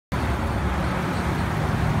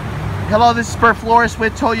Hello, this is Bert Flores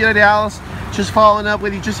with Toyota Dallas. Just following up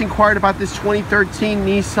with you. Just inquired about this 2013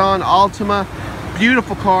 Nissan Altima.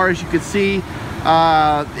 Beautiful car, as you can see.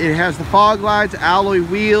 It has the fog lights, alloy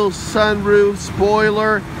wheels, sunroof,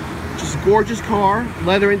 spoiler. Just a gorgeous car.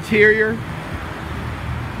 Leather interior.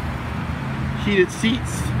 Heated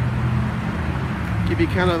seats. Give you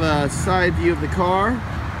kind of a side view of the car.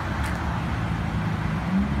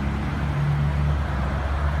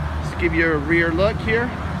 Just give you a rear look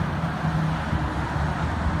here.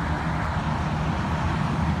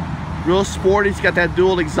 Real sporty. It's got that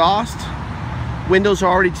dual exhaust. Windows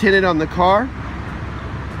are already tinted on the car.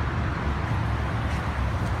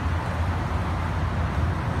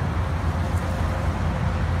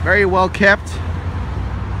 Very well kept.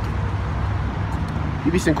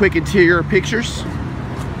 Give you some quick interior pictures.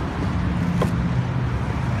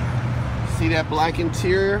 See that black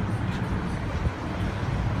interior?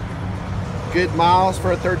 Good miles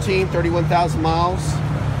for a 31,000 miles.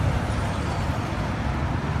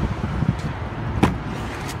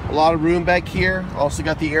 A lot of room back here. Also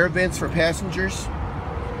got the air vents for passengers.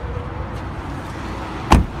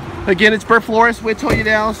 Again, it's Bert Flores with Toyota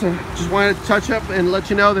Dallas. Just wanted to touch up and let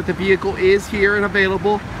you know that the vehicle is here and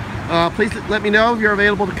available. Please let me know if you're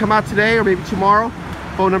available to come out today or maybe tomorrow.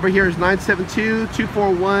 Phone number here is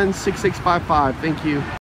 972-241-6655. Thank you.